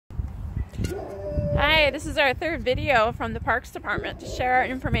Hi, this is our third video from the Parks Department to share our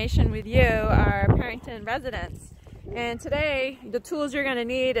information with you, our Parrington residents. And today, the tools you're going to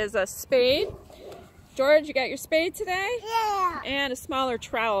need is a spade. George, you got your spade today? Yeah. And a smaller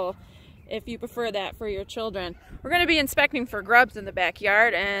trowel, if you prefer that for your children. We're going to be inspecting for grubs in the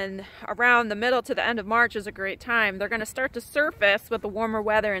backyard, and around the middle to the end of March is a great time. They're going to start to surface with the warmer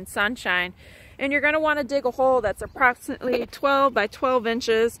weather and sunshine. And you're going to want to dig a hole that's approximately 12 by 12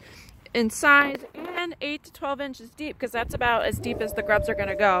 inches in size and 8 to 12 inches deep, because that's about as deep as the grubs are going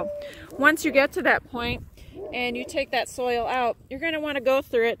to go. Once you get to that point and you take that soil out, you're going to want to go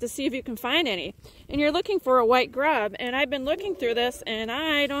through it to see if you can find any. And you're looking for a white grub, and I've been looking through this and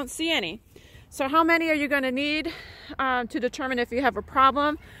I don't see any. So how many are you going to need to determine if you have a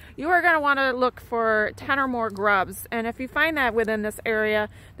problem? You are going to want to look for 10 or more grubs, and if you find that within this area,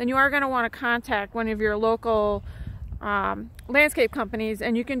 then you are going to want to contact one of your local landscape companies,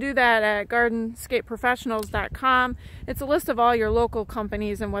 and you can do that at gardenscapeprofessionals.com. It's a list of all your local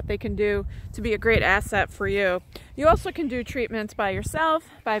companies and what they can do to be a great asset for you. You also can do treatments by yourself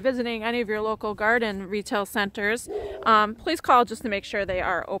by visiting any of your local garden retail centers. Please call just to make sure they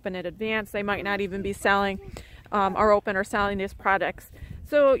are open in advance. They might not even be selling or open or selling these products.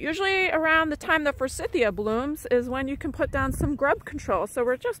 So usually around the time the forsythia blooms is when you can put down some grub control. So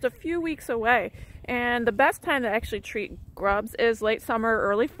we're just a few weeks away. And the best time to actually treat grubs is late summer,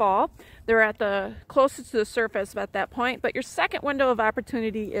 early fall. They're at the closest to the surface at that point, but your second window of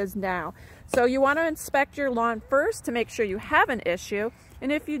opportunity is now. So you want to inspect your lawn first to make sure you have an issue.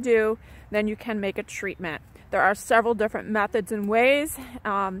 And if you do, then you can make a treatment. There are several different methods and ways,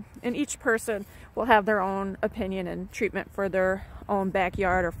 and each person will have their own opinion and treatment for their own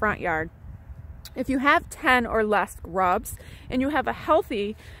backyard or front yard. If you have 10 or less grubs and you have a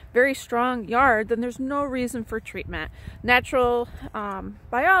healthy, very strong yard, then there's no reason for treatment. Natural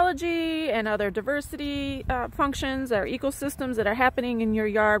biology and other diversity functions or ecosystems that are happening in your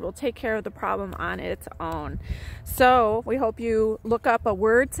yard will take care of the problem on its own. So we hope you look up a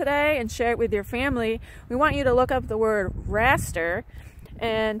word today and share it with your family. We want you to look up the word raster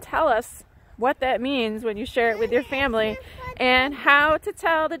and tell us what that means when you share it with your family, and how to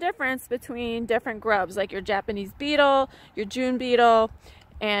tell the difference between different grubs like your Japanese beetle, your June beetle,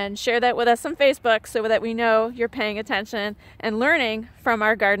 and share that with us on Facebook so that we know you're paying attention and learning from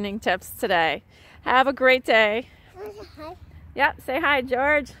our gardening tips today. Have a great day. Hi. Yeah, say hi,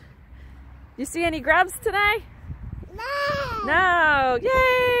 George. You see any grubs today? No. No.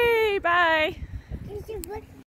 Yay! Bye.